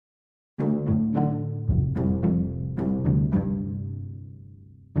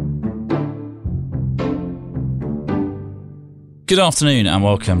Good afternoon and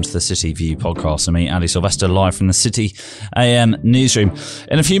welcome to the City View podcast. I'm me, Andy Silvester, live from the City AM newsroom.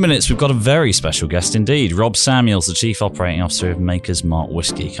 In a few minutes, we've got a very special guest indeed. Rob Samuels, the Chief Operating Officer of Maker's Mark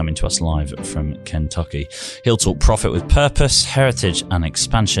Whiskey, coming to us live from Kentucky. He'll talk profit with purpose, heritage and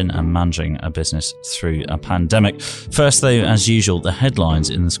expansion, and managing a business through a pandemic. First, though, as usual, the headlines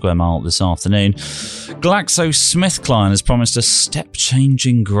in the Square Mile this afternoon. GlaxoSmithKline has promised a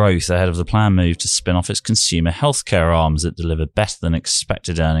step-changing growth ahead of the planned move to spin off its consumer healthcare arms that deliver better than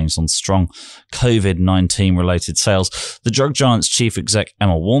expected earnings on strong COVID-19 related sales. The drug giant's chief exec,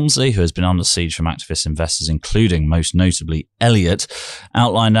 Emma Walmsley, who has been under siege from activist investors, including most notably Elliott,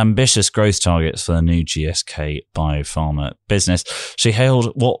 outlined ambitious growth targets for the new GSK biopharma business. She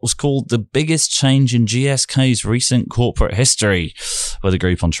hailed what was called the biggest change in GSK's recent corporate history, with the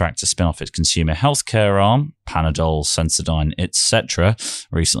group on track to spin off its consumer healthcare arm, Panadol, Sensodyne, etc.,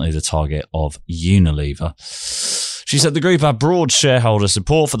 recently the target of Unilever. She said the group had broad shareholder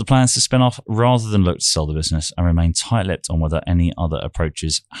support for the plans to spin off rather than look to sell the business, and remained tight-lipped on whether any other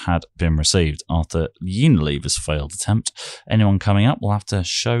approaches had been received. After Unilever's failed attempt, anyone coming up will have to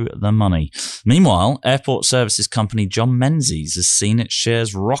show the money. Meanwhile, airport services company John Menzies has seen its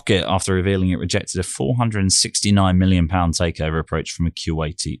shares rocket after revealing it rejected a £469 million takeover approach from a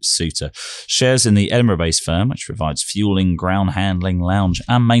Kuwaiti suitor. Shares in the Edinburgh-based firm, which provides fueling, ground handling, lounge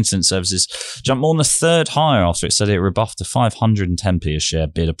and maintenance services, jumped more than a third higher after it said it rebuffed a 510p a share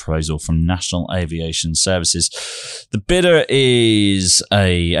bidder proposal from National Aviation Services. The bidder is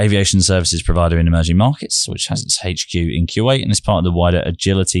a aviation services provider in emerging markets, which has its HQ in Kuwait and is part of the wider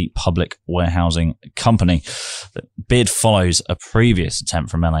Agility public warehousing company. The bid follows a previous attempt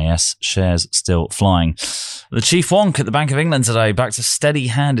from MAS, shares still flying. The chief wonk at the Bank of England today backed a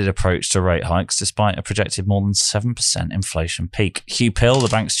steady-handed approach to rate hikes despite a projected more than 7% inflation peak. Hugh Pill, the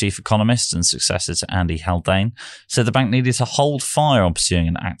bank's chief economist and successor to Andy Haldane, said the bank needed to hold fire on pursuing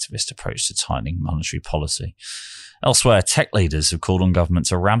an activist approach to tightening monetary policy. Elsewhere, tech leaders have called on government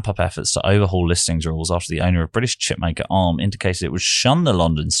to ramp up efforts to overhaul listings rules after the owner of British chipmaker Arm indicated it would shun the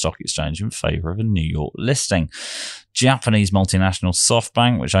London Stock Exchange in favour of a New York listing. Japanese multinational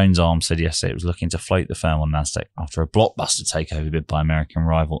SoftBank, which owns Arm, said yesterday it was looking to float the firm on Nasdaq after a blockbuster takeover bid by American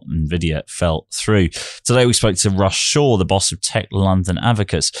rival Nvidia fell through. Today we spoke to Russ Shaw, the boss of Tech London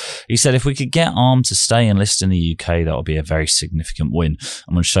Advocates. He said if we could get Arm to stay and list in the UK, that would be a very significant win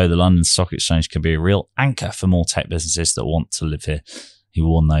and would show the London Stock Exchange can be a real anchor for more tech businesses that want to live here. He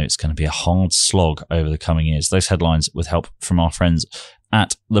warned, though, it's going to be a hard slog over the coming years. Those headlines with help from our friends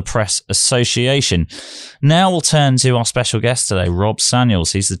at the Press Association. Now we'll turn to our special guest today, Rob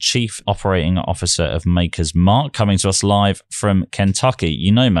Samuels. He's the Chief Operating Officer of Maker's Mark, coming to us live from Kentucky.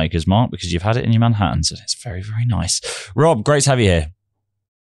 You know Maker's Mark because you've had it in your Manhattans, and it's very, very nice. Rob, great to have you here.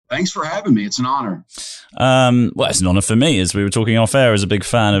 Thanks for having me. It's an honor. Well, it's an honor for me, as we were talking off air, as a big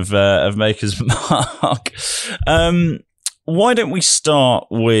fan of Maker's Mark. Why don't we start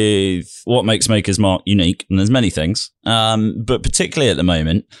with what makes Maker's Mark unique? And there's many things, but particularly at the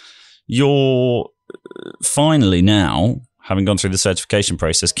moment, you're finally now, having gone through the certification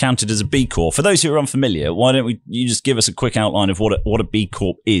process, counted as a B Corp. For those who are unfamiliar, why don't you just give us a quick outline of what a B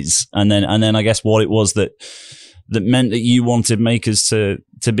Corp is, and then I guess what it was that meant that you wanted Makers to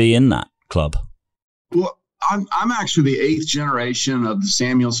be in that club? Well, I'm actually the 8th generation of the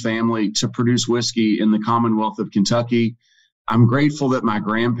Samuels family to produce whiskey in the Commonwealth of Kentucky. I'm grateful that my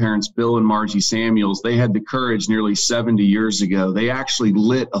grandparents, Bill and Margie Samuels, they had the courage nearly 70 years ago. They actually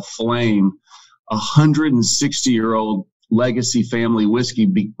lit aflame a 160-year-old legacy family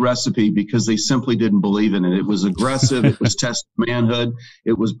whiskey recipe because they simply didn't believe in it. It was aggressive. It was test manhood.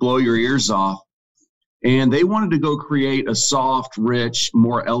 It was blow your ears off. And they wanted to go create a soft, rich,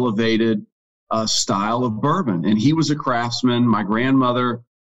 more elevated style of bourbon. And he was a craftsman. My grandmother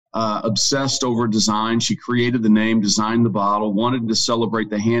obsessed over design. She created the name, designed the bottle, wanted to celebrate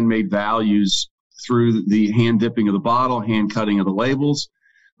the handmade values through the hand dipping of the bottle, hand cutting of the labels.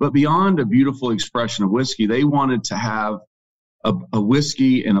 But beyond a beautiful expression of whiskey, they wanted to have a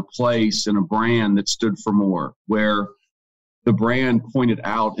whiskey and a place and a brand that stood for more, where the brand pointed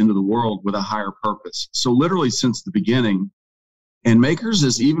out into the world with a higher purpose. So literally since the beginning, and Makers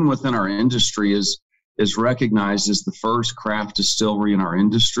is, even within our industry, is recognized as the first craft distillery in our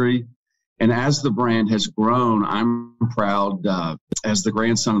industry. And as the brand has grown, I'm proud, as the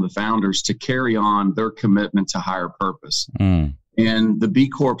grandson of the founders, to carry on their commitment to higher purpose. And the B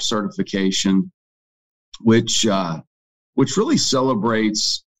Corp certification, which really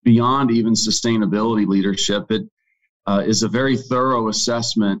celebrates beyond even sustainability leadership. It is a very thorough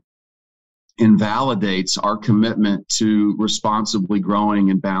assessment and validates our commitment to responsibly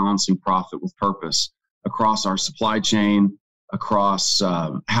growing and balancing profit with purpose across our supply chain, across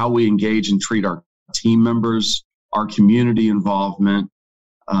how we engage and treat our team members, our community involvement.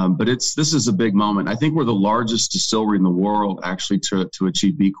 But this is a big moment. I think we're the largest distillery in the world actually to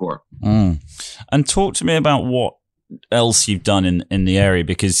achieve B Corp. And talk to me about what else you've done in the area,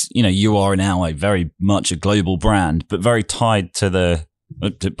 because you are now very much a global brand, but very tied to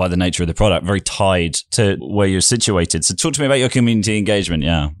by the nature of the product, very tied to where you're situated. So talk to me about your community engagement.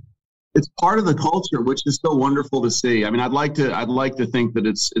 Yeah. It's part of the culture, which is so wonderful to see. I mean, I'd like to think that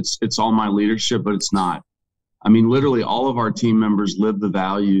it's all my leadership, but it's not. I mean, literally all of our team members live the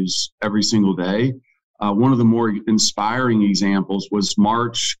values every single day. One of the more inspiring examples was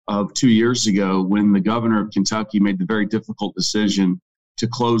March of 2 years ago when the governor of Kentucky made the very difficult decision to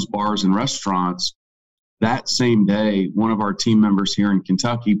close bars and restaurants. That same day, one of our team members here in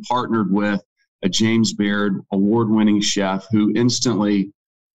Kentucky partnered with a James Beard award-winning chef who instantly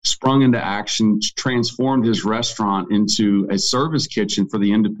sprung into action, transformed his restaurant into a service kitchen for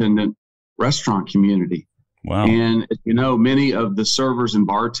the independent restaurant community. Wow. And, many of the servers and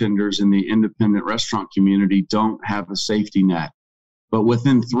bartenders in the independent restaurant community don't have a safety net. But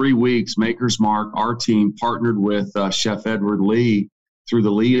within 3 weeks, Maker's Mark, our team, partnered with Chef Edward Lee through the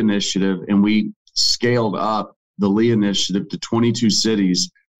Lee Initiative, and we scaled up the Lee Initiative to 22 cities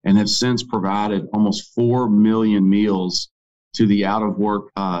and have since provided almost 4 million meals to the out-of-work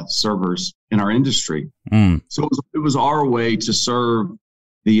servers in our industry. So it was our way to serve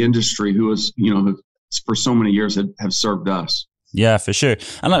the industry who was, for so many years have served us. Yeah, for sure.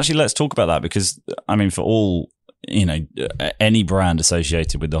 And actually, let's talk about that because, I mean, for all, any brand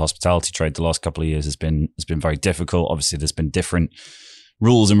associated with the hospitality trade, the last couple of years has been very difficult. Obviously, there's been different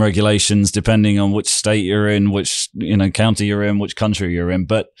rules and regulations depending on which state you're in, which, county you're in, which country you're in.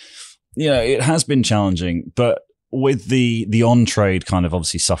 But, it has been challenging. But with the on-trade kind of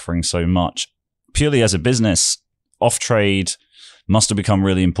obviously suffering so much, purely as a business, off-trade must have become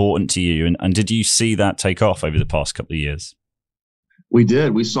really important to you. And did you see that take off over the past couple of years? We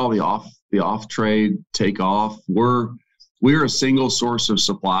did. We saw the off-trade take off. We're a single source of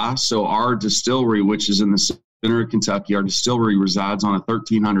supply. So our distillery, which is in the center of Kentucky, our distillery resides on a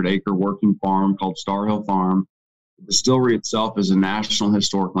 1,300-acre working farm called Star Hill Farm. The distillery itself is a National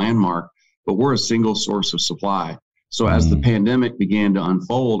Historic Landmark, but we're a single source of supply. So as the pandemic began to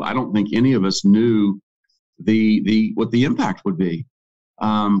unfold, I don't think any of us knew what the impact would be.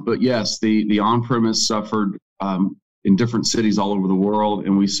 But yes, the on-premise suffered in different cities all over the world,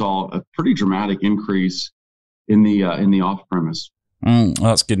 and we saw a pretty dramatic increase in the off-premise.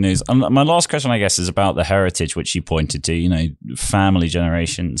 That's good news. And my last question, I guess, is about the heritage which you pointed to. Family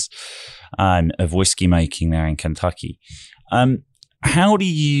generations of whiskey making there in Kentucky. How do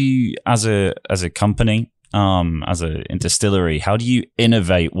you, as a company, as a distillery, how do you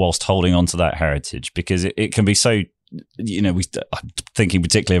innovate whilst holding on to that heritage? Because it can be so, I'm thinking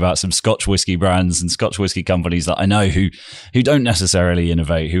particularly about some Scotch whiskey brands and Scotch whiskey companies that I know who don't necessarily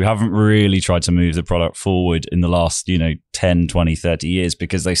innovate, who haven't really tried to move the product forward in the last, 10, 20, 30 years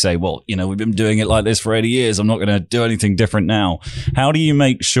because they say, well, we've been doing it like this for 80 years. I'm not going to do anything different now. How do you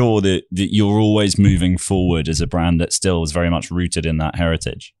make sure that you're always moving forward as a brand that still is very much rooted in that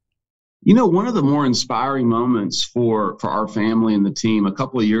heritage? One of the more inspiring moments for our family and the team, a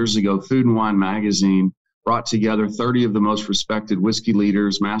couple of years ago, Food and Wine Magazine brought together 30 of the most respected whiskey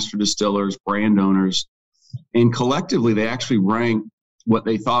leaders, master distillers, brand owners, and collectively they actually ranked what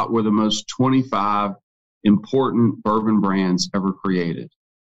they thought were the most 25 important bourbon brands ever created.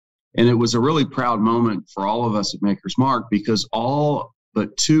 And it was a really proud moment for all of us at Maker's Mark because all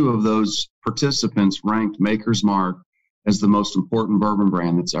but 2 of those participants ranked Maker's Mark as the most important bourbon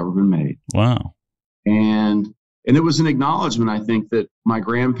brand that's ever been made. Wow. And it was an acknowledgement, I think, that my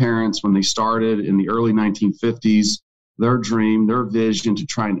grandparents, when they started in the early 1950s, their dream, their vision to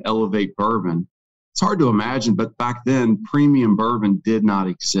try and elevate bourbon. It's hard to imagine, but back then, premium bourbon did not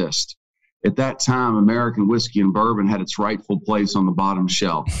exist. At that time, American whiskey and bourbon had its rightful place on the bottom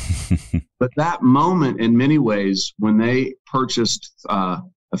shelf. But that moment, in many ways, when they purchased a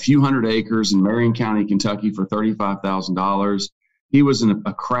few hundred acres in Marion County, Kentucky for $35,000, he was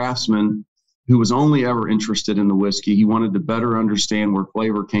a craftsman who was only ever interested in the whiskey. He wanted to better understand where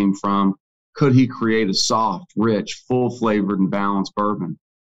flavor came from. Could he create a soft, rich, full-flavored, and balanced bourbon?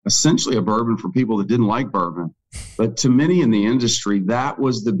 Essentially a bourbon for people that didn't like bourbon. But to many in the industry, that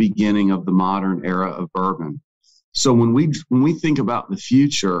was the beginning of the modern era of bourbon. So when we think about the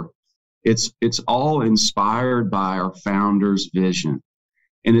future, it's all inspired by our founder's vision.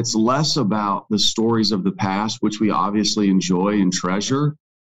 And it's less about the stories of the past, which we obviously enjoy and treasure,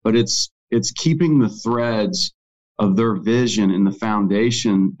 but it's keeping the threads of their vision and the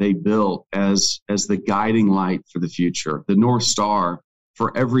foundation they built as the guiding light for the future, the North Star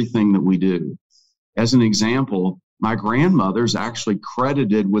for everything that we do. As an example, my grandmother's actually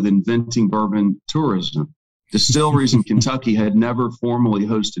credited with inventing bourbon tourism. Distilleries in Kentucky had never formally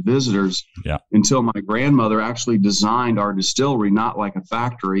hosted visitors until my grandmother actually designed our distillery, not like a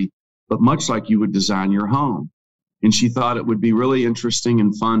factory, but much like you would design your home. And she thought it would be really interesting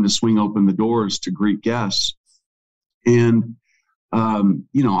and fun to swing open the doors to greet guests. And,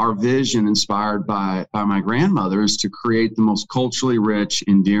 our vision inspired by my grandmother is to create the most culturally rich,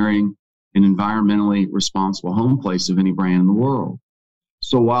 endearing, and environmentally responsible home place of any brand in the world.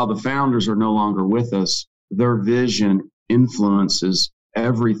 So while the founders are no longer with us, their vision influences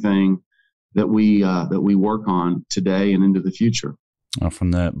everything that we work on today and into the future.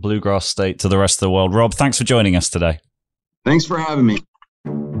 From the bluegrass state to the rest of the world. Rob, thanks for joining us today. Thanks for having me.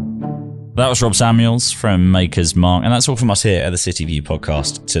 That was Rob Samuels from Maker's Mark, and that's all from us here at the City View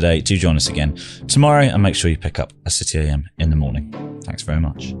podcast today. Do join us again tomorrow, and make sure you pick up a City AM in the morning. Thanks very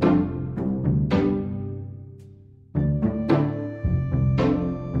much.